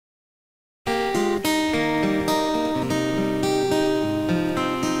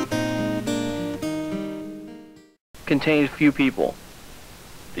contained few people.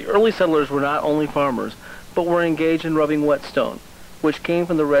 The early settlers were not only farmers, but were engaged in rubbing whetstone, which came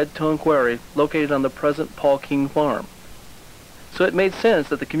from the Red Stone Quarry located on the present Paul King Farm. So it made sense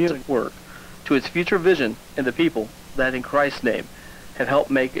that the community work to its future vision and the people that in Christ's name have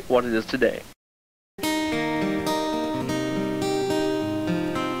helped make it what it is today.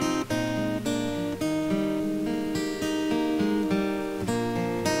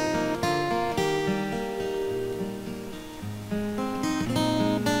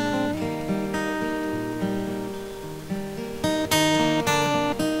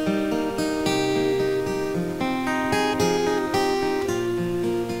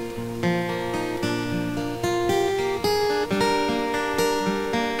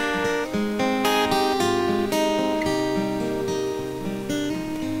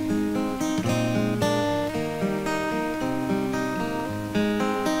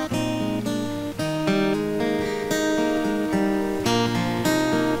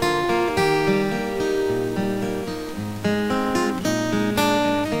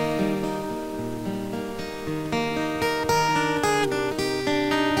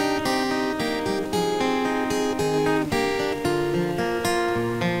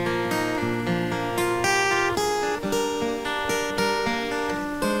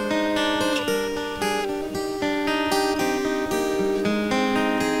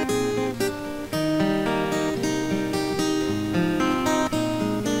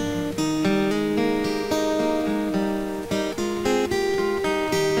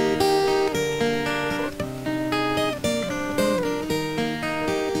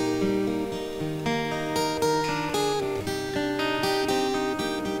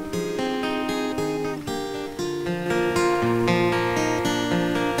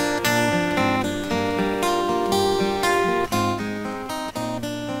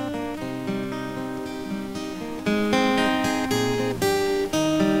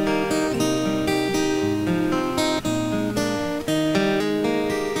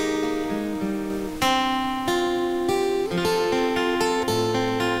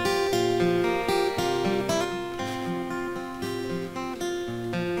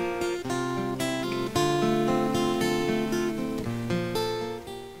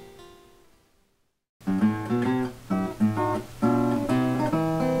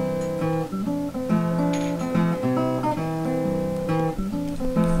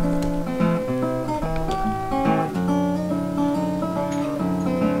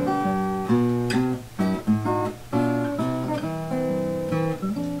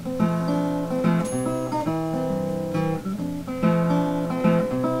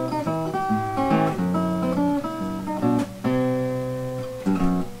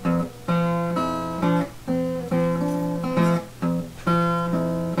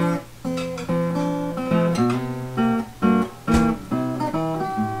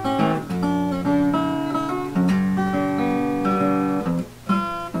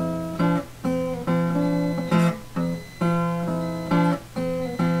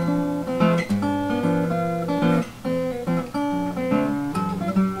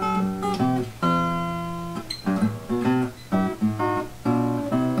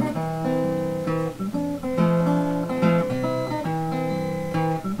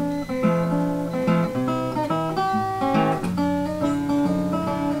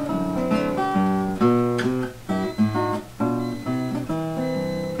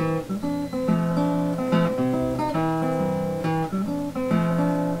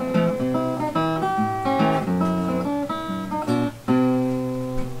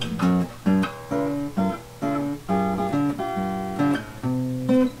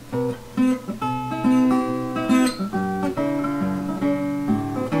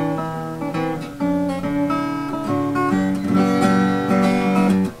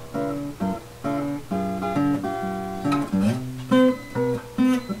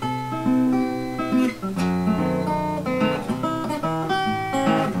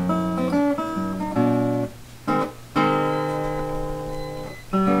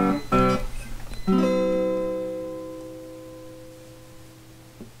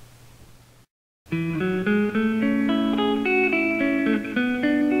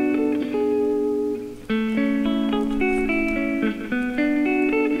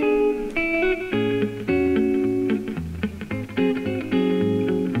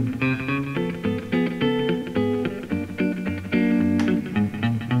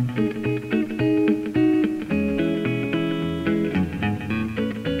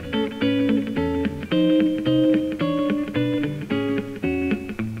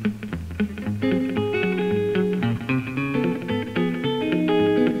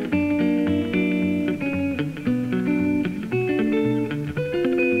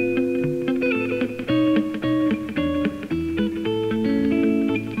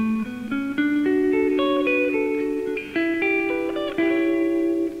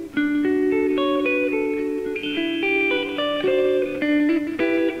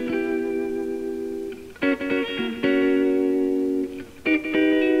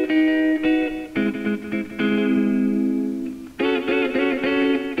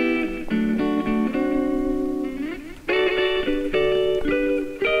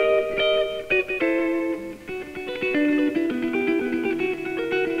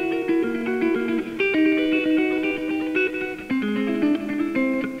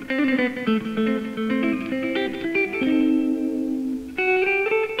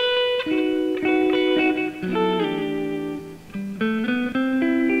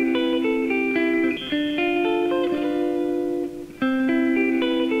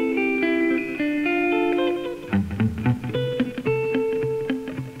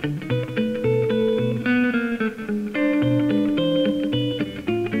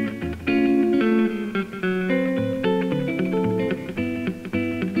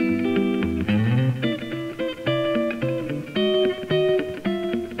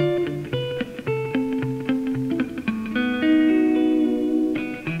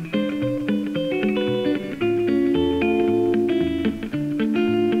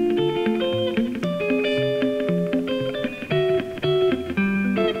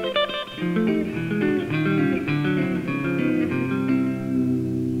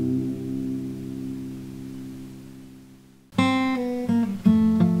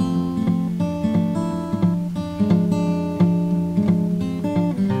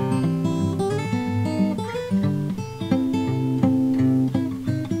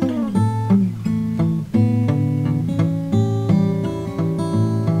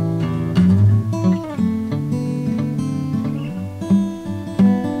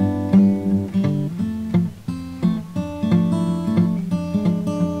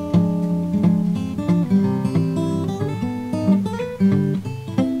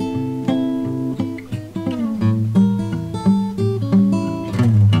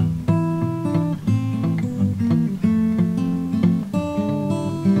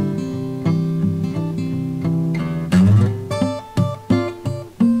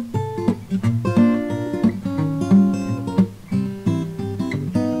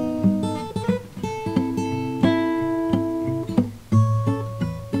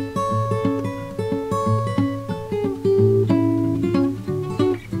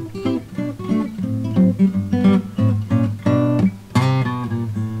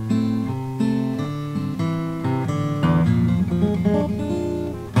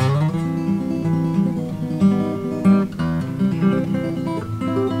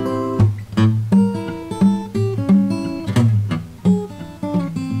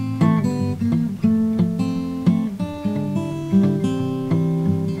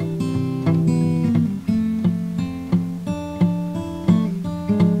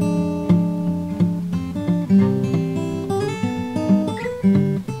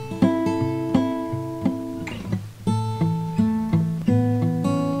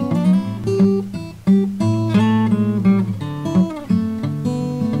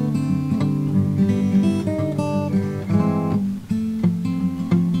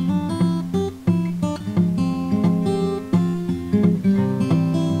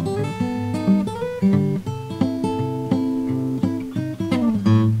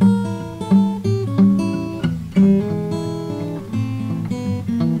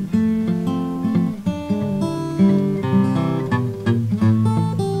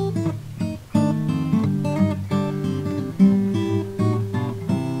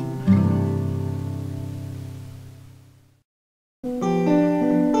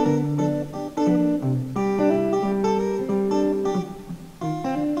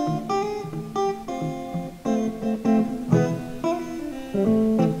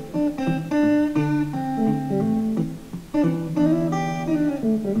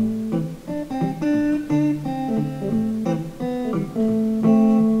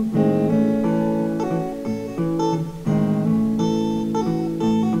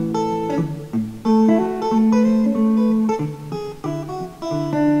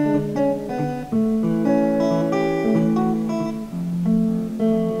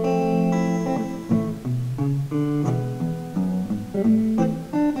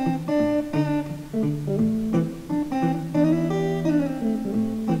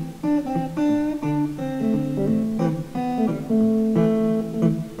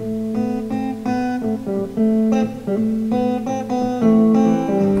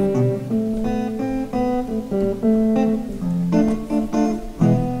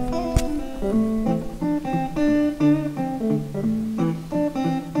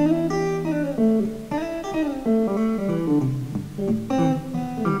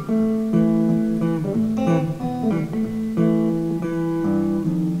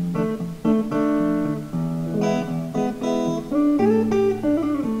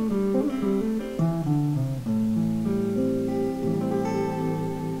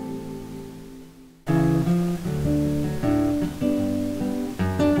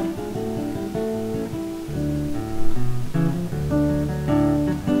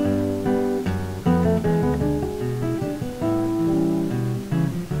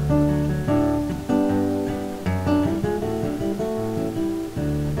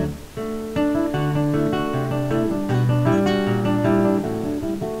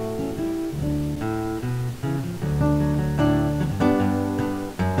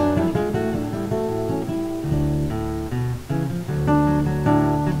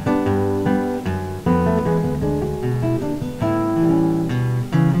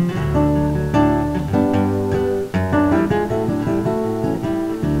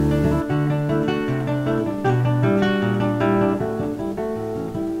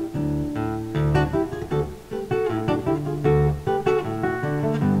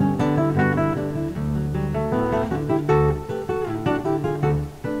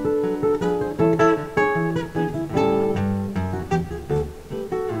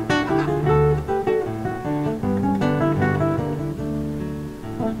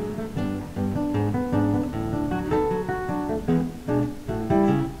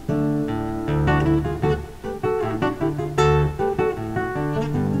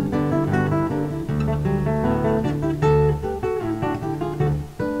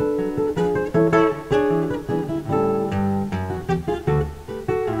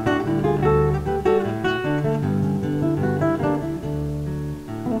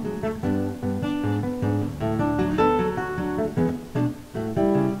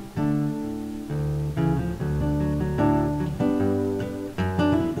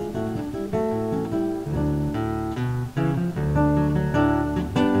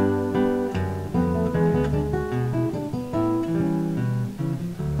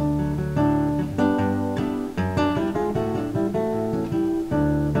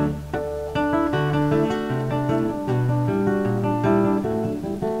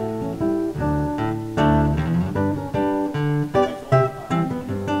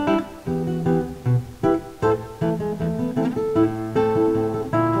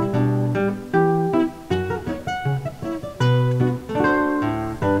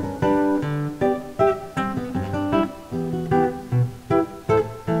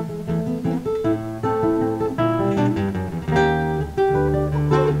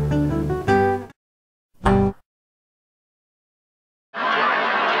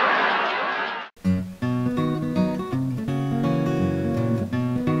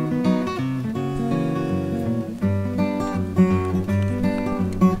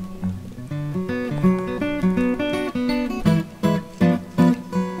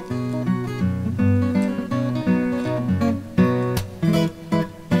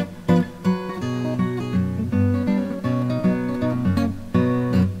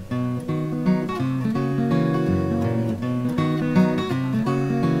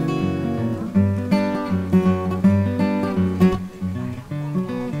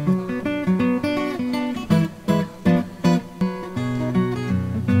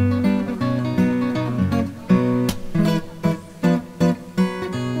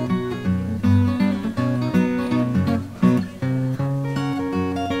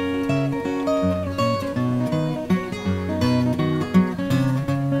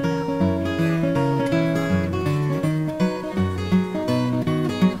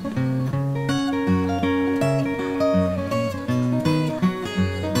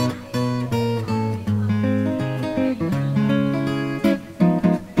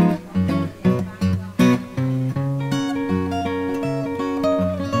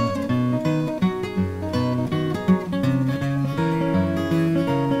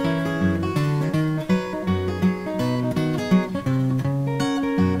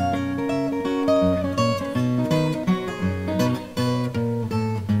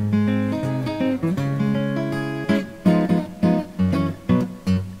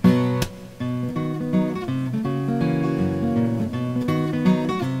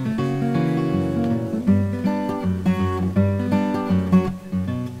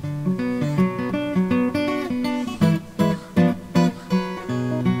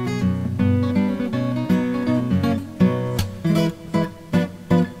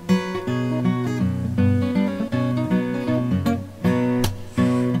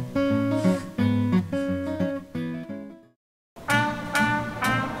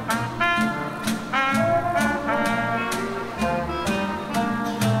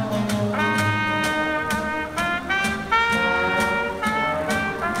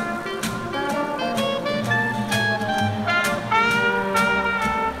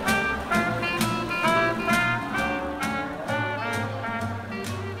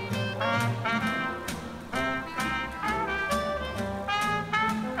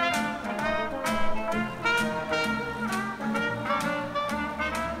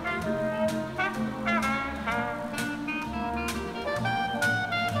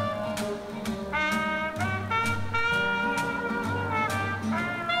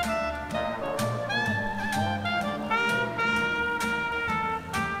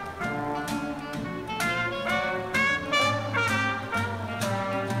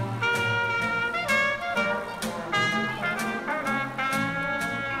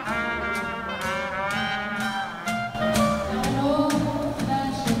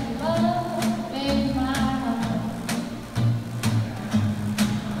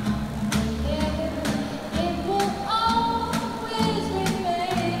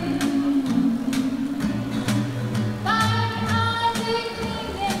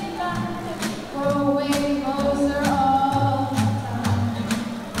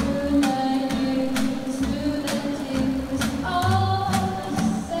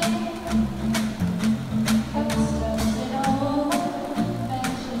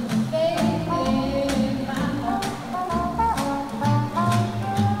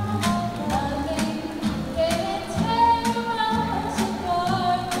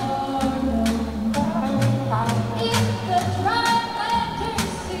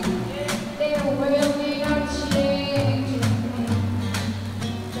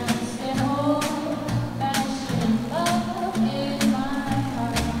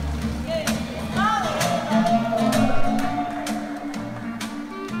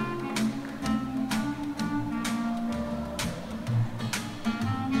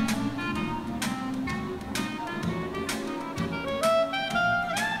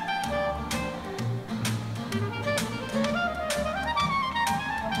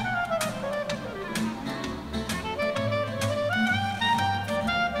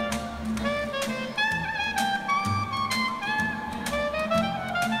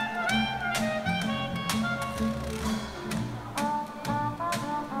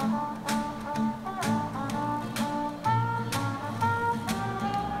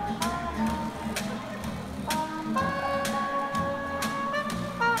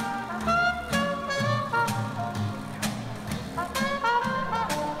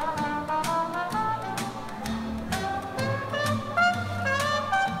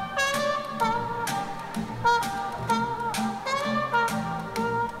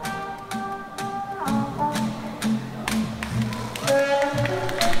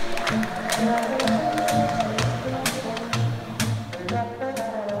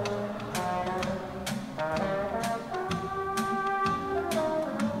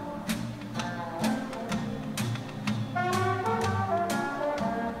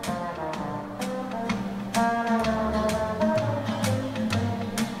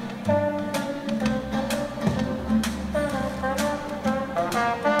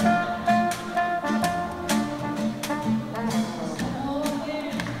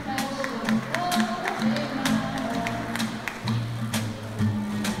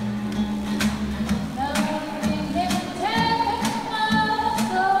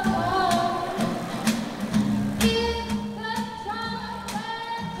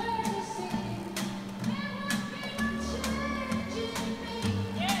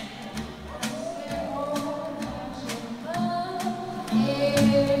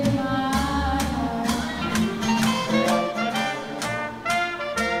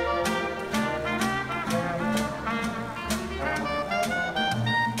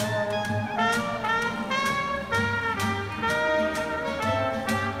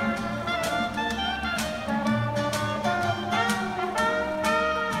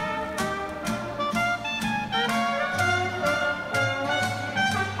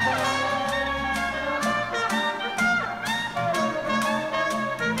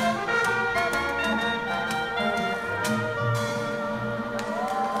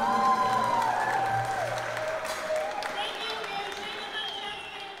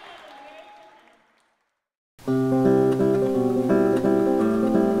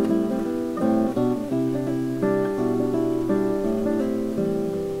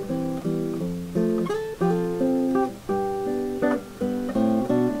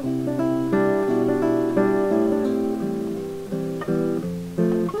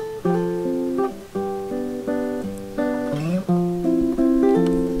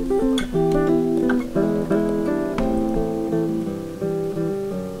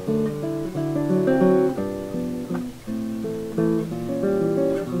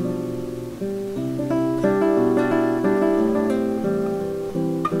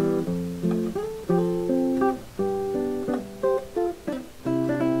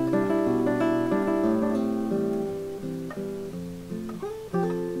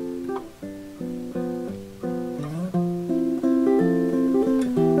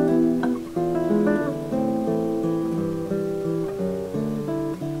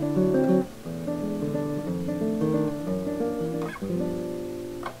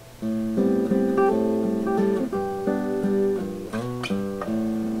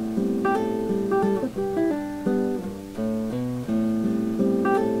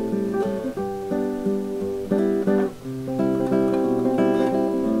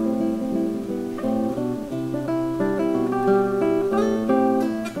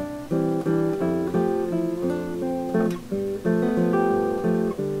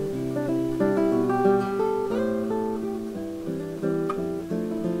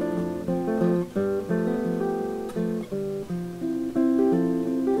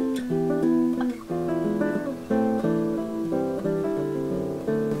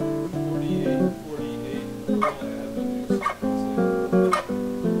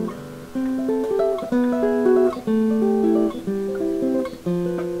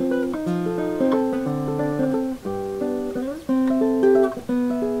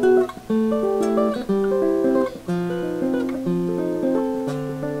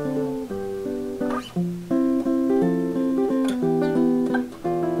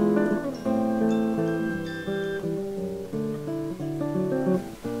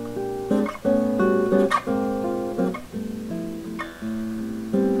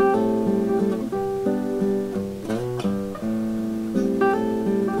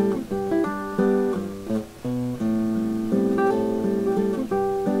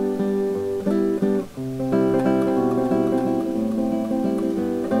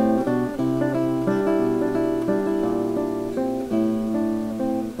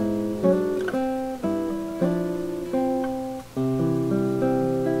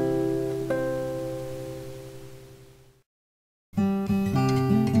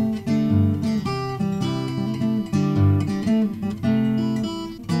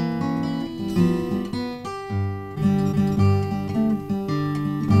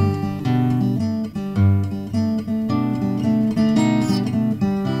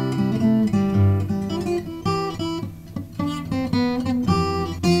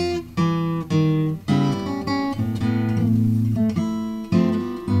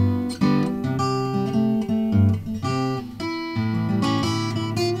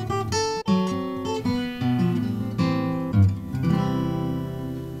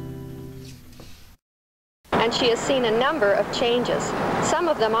 and she has seen a number of changes. Some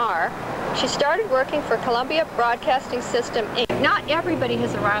of them are, she started working for Columbia Broadcasting System, Inc. Not everybody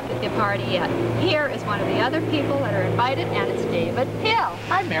has arrived at the party yet. Here is one of the other people that are invited, and it's David Hill.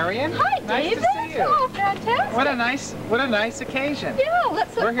 Hi, Marion. Hi, nice David. to see you. Oh, fantastic. What a nice occasion. Yeah,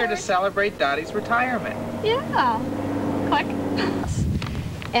 let's look We're here to forward. celebrate Dottie's retirement. Yeah. Click.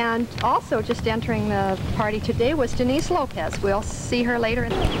 And also just entering the party today was Denise Lopez. We'll see her later.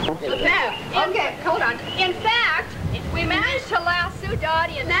 Okay, hold on. In fact, we managed to lasso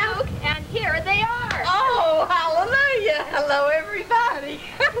Dottie and Luke, and here they are. Oh, hallelujah. Hello, everybody.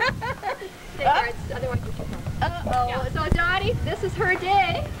 Otherwise, uh-oh. Yeah. So Dottie, this is her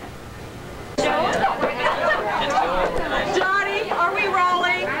day. Dottie, are we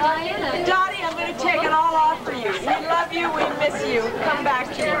rolling? Dottie, I'm going to take it all off for you. We love you. We miss you. Come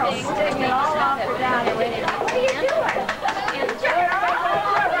back to us. Take it all off for Dottie. What are you doing?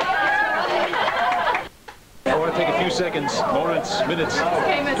 I want to take a few seconds, minutes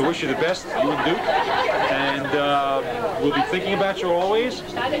to wish you the best, you and Duke. And we'll be thinking about you always.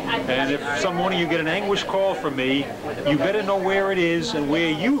 And if some morning you get an anguish call from me, you better know where it is and where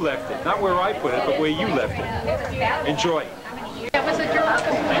you left it. Not where I put it, but where you left it. Enjoy.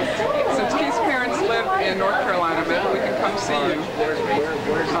 Since Keith's parents live in North Carolina, maybe we can come see you.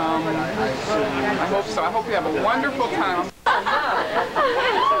 I hope so. I hope you have a wonderful time.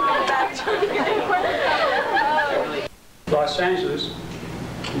 Los Angeles,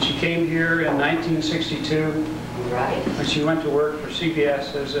 and she came here in 1962 when she went to work for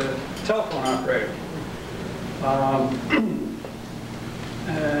CBS as a telephone operator.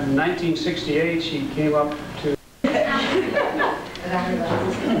 In 1968, she came up to...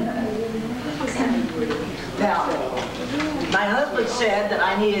 Now, my husband said that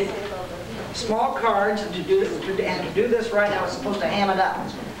I needed small cards and to do this right, I was supposed to ham it up.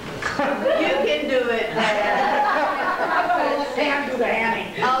 You can do it, Dad. Sam, do the hamming.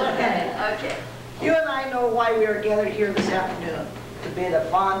 Okay. You and I know why we are gathered here this afternoon, to bid a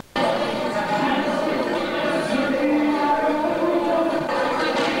fond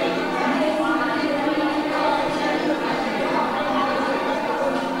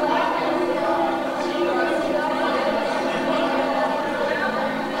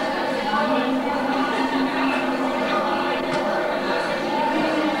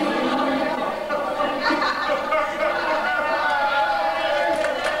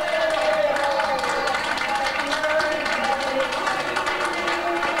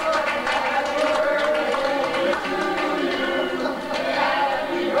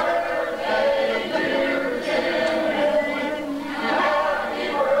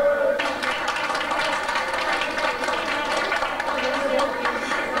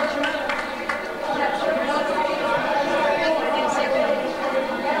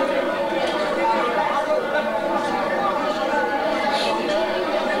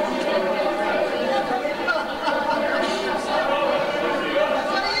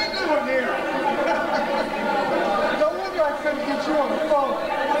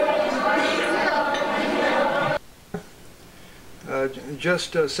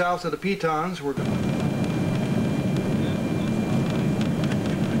just south of the Pitons. We're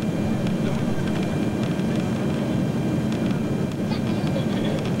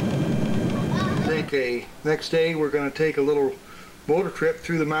next day we're going to take a little motor trip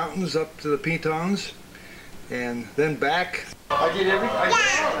through the mountains up to the Pitons and then back. I did everything.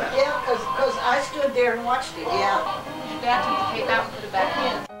 Yeah, because I stood there and watched it, yeah. Dad took the tape out and put it back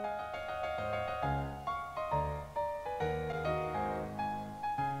in.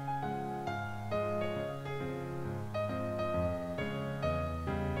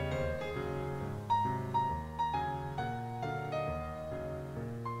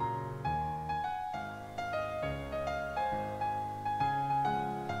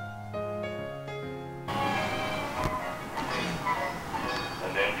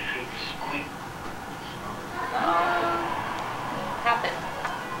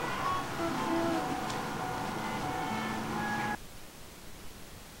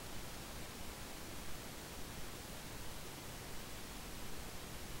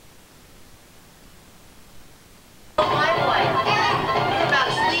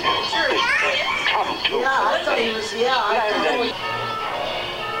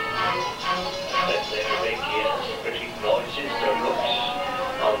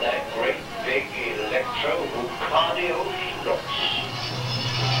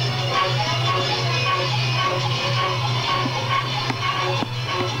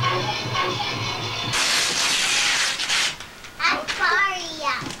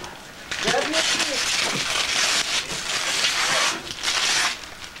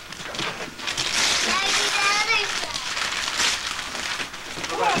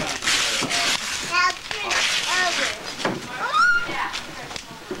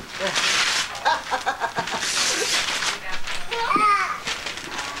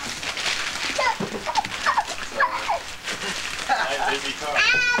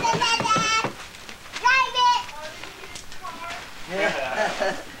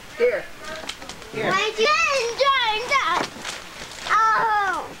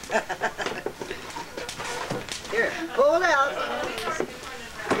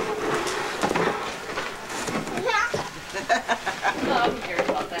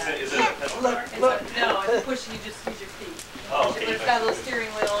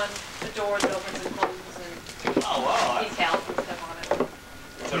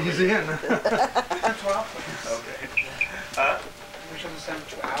 in. That's what I'll put. Okay. We should have sent him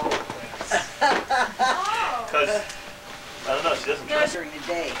to our place. Because, I don't know, she doesn't trust During the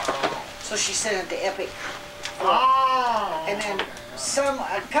day. So she sent it to Epic. Oh. And then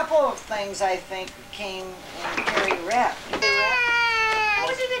a couple of things I think came in Carrie Rapp. Did they wrap?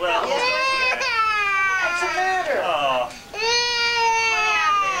 Well, What's the matter? oh,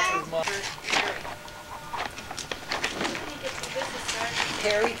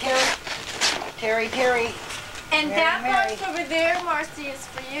 Terry. And Mary, that Mary. box over there, Marcy, is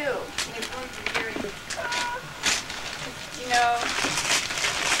for you. You know,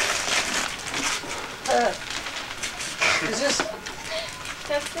 Is this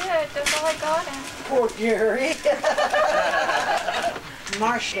that's it. That's all I got him. poor Gary?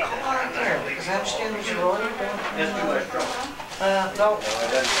 Marcia. Because I understand what you're ordering. That's too much trouble. No.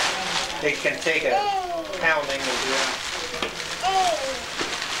 It can take a pounding to do it.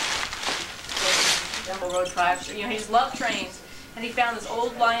 Road 5. You know, he just loved trains. And he found this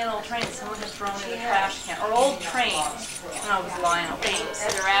old Lionel train that someone had thrown in the trash can. Or old trains. No, it was Lionel trains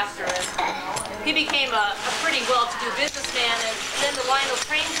that are after it. He became a pretty well-to-do businessman, and then the Lionel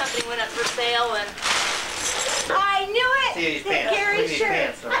Train Company went up for sale, and I knew it! See these pants. Gary, Look at these sure.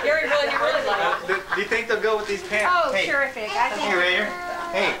 pants. Gary really liked it. Do you think they'll go with these pants? Oh, Hey, terrific. I think Hey, Raider.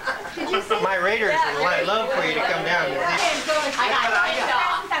 Hey, my Raiders would love for you to come down.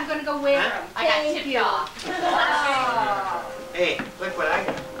 I'm gonna go wear them. I got tipped off. Hey, look what I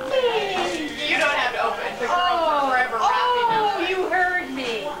got. You don't have to open it. The girls are forever wrapping them. Oh, you heard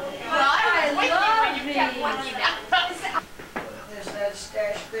me. Well, I was with you when you kept looking at. There's that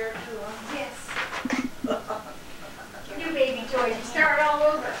stash there too, huh? Yes. New baby toys. You start all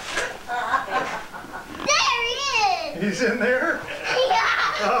over. There he is! He's in there? Yeah!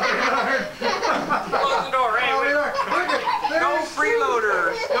 Close the door, hey. No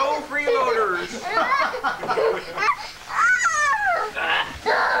freeloaders. No freeloaders.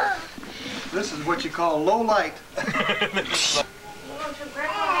 This is what you call low light.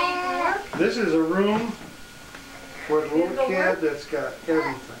 This is a room for a little kid that's got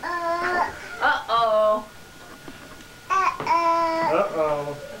everything. Uh-oh.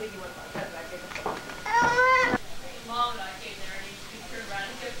 Uh-oh.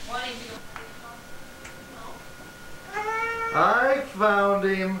 I found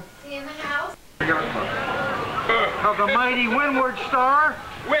him. In the house? Of the mighty Windward Star.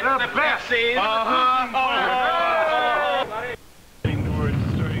 with the best.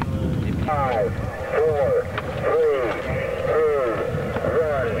 Five, 4, 3, 2,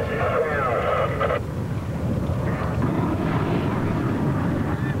 1,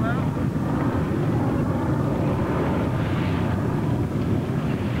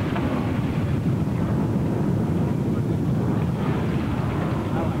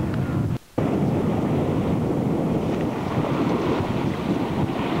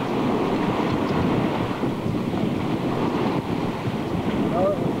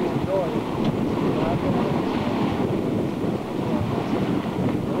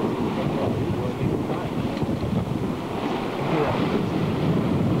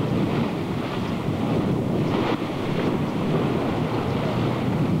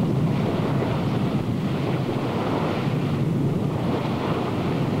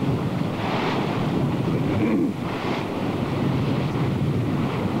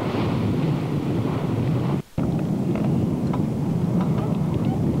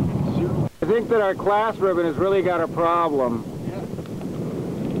 I think that our class ribbon has really got a problem.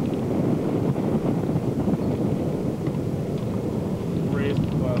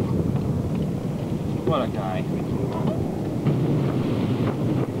 What a guy.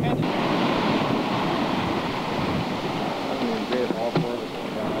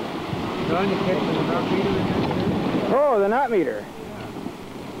 Oh, the knot meter.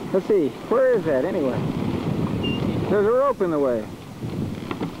 Let's see, where is that anyway? There's a rope in the way.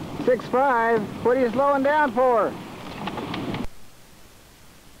 6.5, what are you slowing down for?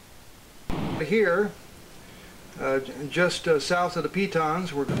 Here, just south of the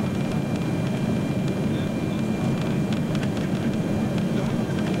Pitons, we're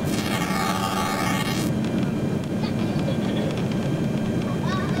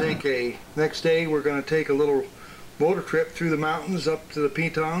next day we're going to take a little motor trip through the mountains up to the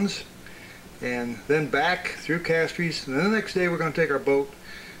Pitons and then back through Castries, and then the next day we're going to take our boat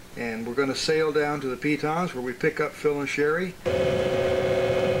and we're going to sail down to the Pitons where we pick up Phil and Sherry.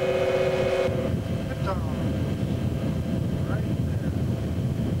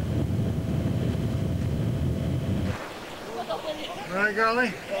 By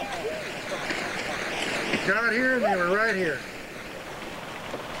golly, got here and they were right here.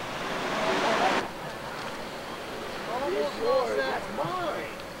 That's mine.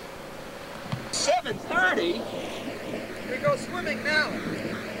 7:30? We go swimming now.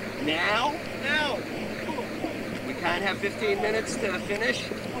 Now? Now. We can't have 15 minutes to finish?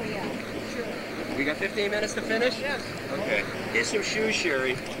 Oh, yeah, sure. We got 15 minutes to finish? Yes. Okay. Here's some shoes,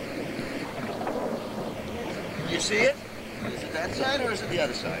 Sherry. You see it? Is it that side or is it the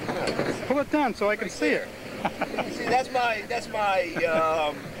other side? No. Pull it down so I can see it. See, that's my,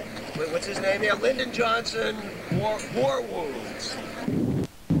 what's his name here? Lyndon Johnson war wounds.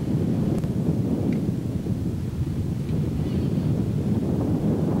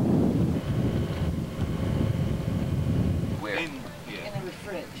 Where? In the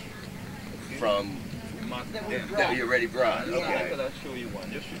fridge. From that you already brought. Okay. I'll show you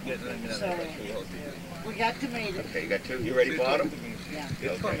one. Just get in a minute. So, we got tomatoes. Okay, you got two. You already bought them? Yeah.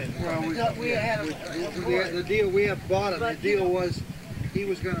 Okay. Well, We had the deal we have bought him. The deal was he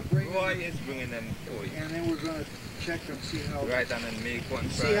was going to bring them, Roy is bringing them for you. and then we're going to check them, see how. Right, and then make one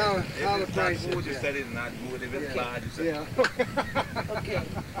price. See how the If price it's not good, is, you yeah. said it's not good. If it's bad, you said Yeah. Okay.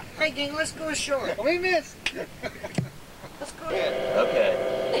 Hey, gang, let's go ashore. We missed. Let's go. Okay.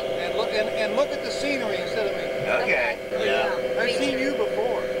 And look at the scenery instead of me. Okay. Yeah. I've seen you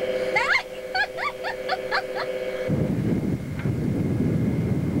before.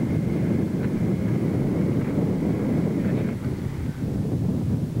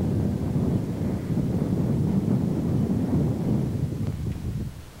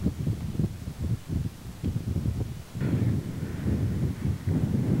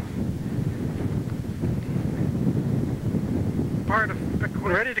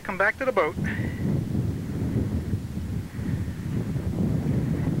 We're ready to come back to the boat.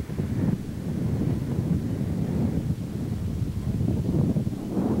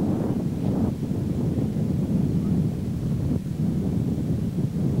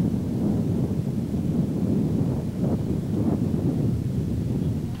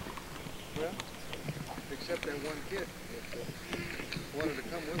 Except that one kid wanted to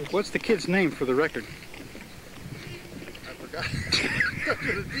come with us. What's the kid's name for the record? I forgot.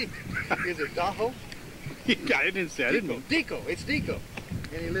 Is it Tahoe? Yeah, I didn't say. I didn't know. Deco. It's Deco.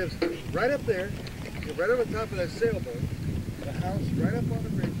 And he lives right up there, right over the top of that sailboat. The house right up on the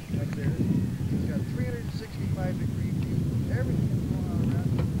bridge up there. He's got 365-degree view. Everything's going on around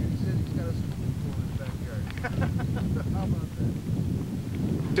him. And he says he's got a swimming pool in his backyard. How about that?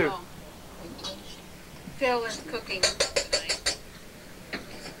 Dude. Phil is cooking tonight.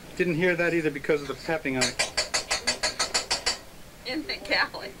 Didn't hear that either because of the tapping on it. In the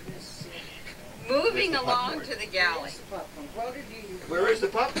galley. Moving along to the galley. Where is the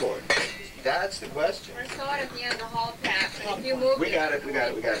popcorn? That's the question. I saw it at the end of the hall pack. If you move We got it.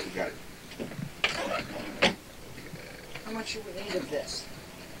 How much you would need of this?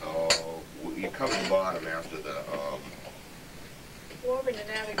 Oh, you cover the bottom after the, Go over the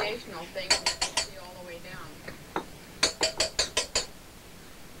navigational thing and see all the way down.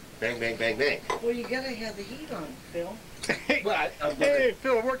 bang, bang, bang, bang. Well, you gotta have the heat on, Phil. Hey,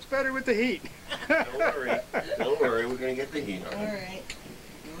 Phil, it works better with the heat. Don't worry. Don't worry. We're going to get the heat on. All right.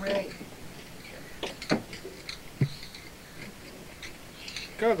 All right.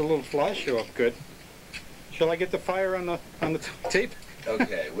 God, the little flies show up good. Shall I get the fire on the tape?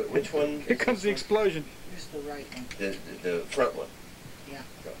 Okay, which one? Here comes the explosion. Here's the right one. The front one. Yeah.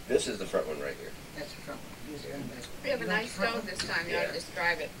 This is the front one right here. That's the front one. Here's the one back. We have a nice stove this time. You ought Yeah. to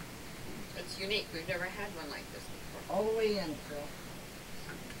describe it. It's unique. We've never had one like this before. All the way in, Phil.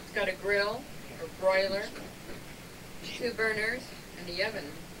 It's got a grill, or broiler, 2 burners, and the oven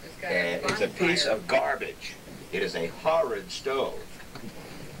has got And a it's a bonfire. piece of garbage. It is a horrid stove.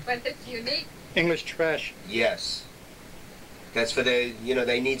 But it's unique. English trash. Yes. That's for they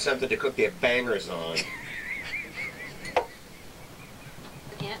need something to cook their bangers on.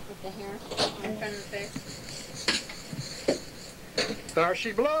 Ant with the hair in front of the face. There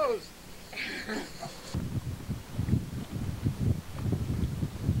she blows.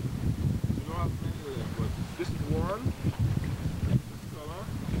 this is one. This color.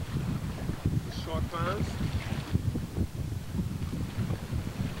 The short pants.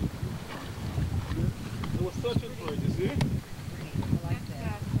 I was searching for it, you see?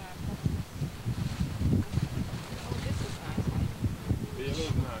 The yellow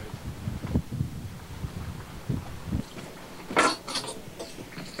is nice.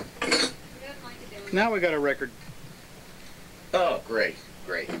 Now we got a record. Oh, great,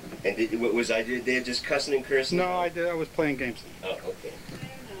 great. And was I there just cussing and cursing? No, I did. I was playing games. Oh, okay.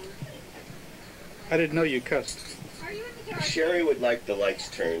 I didn't know you cussed. Sherry would like the lights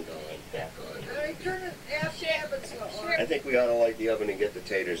turned on, back on. Turn it half habits. I think we ought to light the oven and get the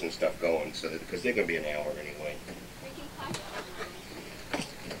taters and stuff going, so because they're going to be an hour anyway.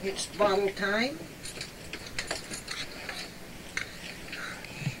 It's bottle time.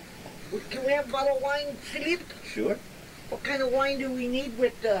 Can we have bottle wine, Philippe? Sure. What kind of wine do we need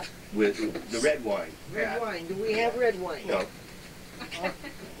with the With the red wine. red wine? Do we have red wine? No.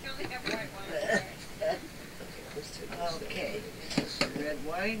 Okay. Red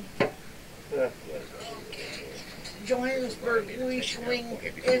wine. Johannesburg, Riesling,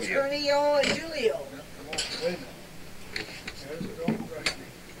 it's Ernio and Julio.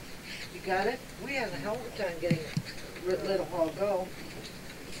 You got it? We had a hell of a time getting Little Hall go.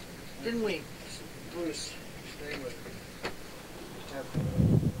 Didn't we, Bruce? Stay with it.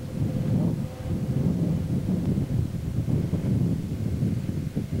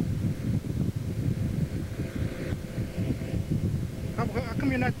 How come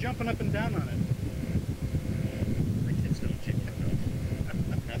you're not jumping up and down on it? My kids don't check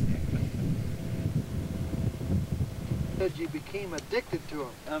that Because you became addicted to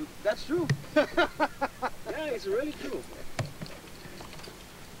him. That's true. Yeah, it's really true.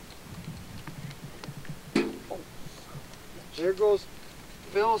 There goes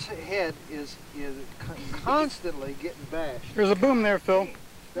Phil's head is constantly getting bashed. There's a boom there, Phil.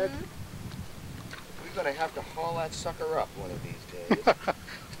 That's, We're going to have to haul that sucker up one of these days.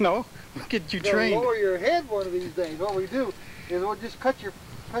 No, we'll get you you'll trained. lower your head one of these days. What we do is we'll just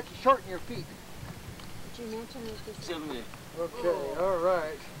shorten your feet. Did you mention this? Okay, all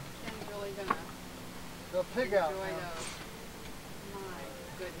right. Ken's really gonna The pig out enjoy now. those. My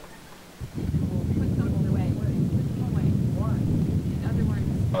goodness. We'll put them away. In other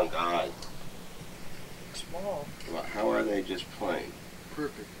words, Oh, God. Small. Well, how are they just plain?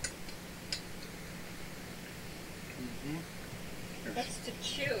 Perfect. That's to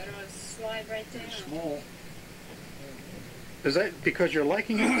chew. It'll slide right down. Small. Is that because you're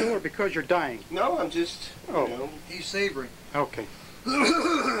liking it, Phil, or because you're dying? No, I'm just, Oh. you know. He's savoring. Okay.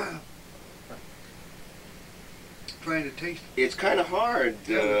 Trying to taste It's kind of hard.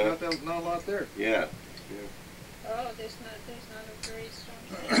 it. Not a lot there. Yeah. Oh, there's not a very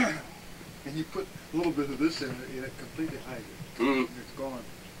strong. And you put a little bit of this in it, it completely hides it. Mm. It's gone.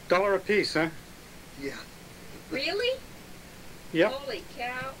 $1 a piece, huh? Yeah. Really? Yep. Holy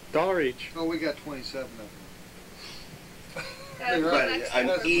cow. $1 each. Oh, we got 27 of them. That's But an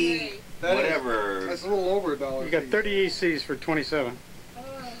that's E, great. That is- whatever. That's a little over $1. You got 30 ECs for 27. Oh.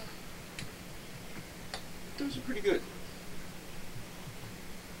 Those are pretty good.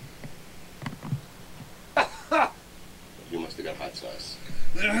 You must have got hot sauce.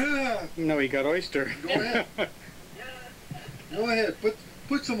 No, he got oyster. Go ahead. Go ahead.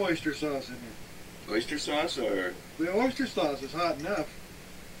 Put some oyster sauce in here. Oyster sauce or? The oyster sauce is hot enough.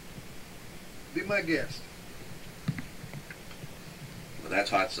 Be my guest. Well, that's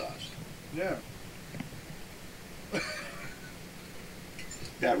hot sauce. Yeah.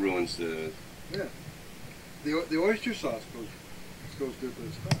 That ruins the. Yeah. The oyster sauce goes good with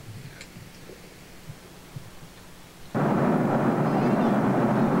the stuff.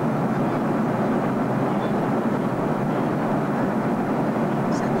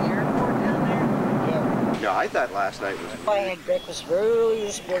 No, I thought last night was... I had breakfast early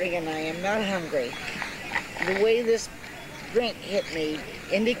this morning and I am not hungry. The way this drink hit me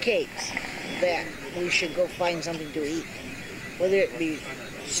indicates that we should go find something to eat, whether it be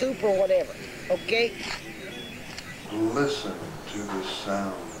soup or whatever, okay? Listen to the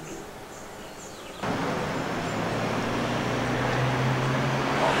sound.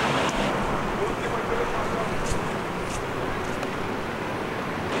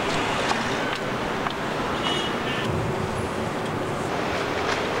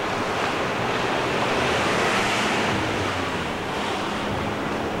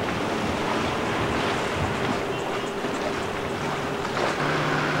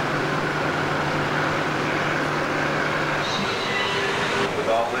 With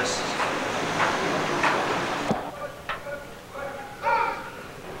all this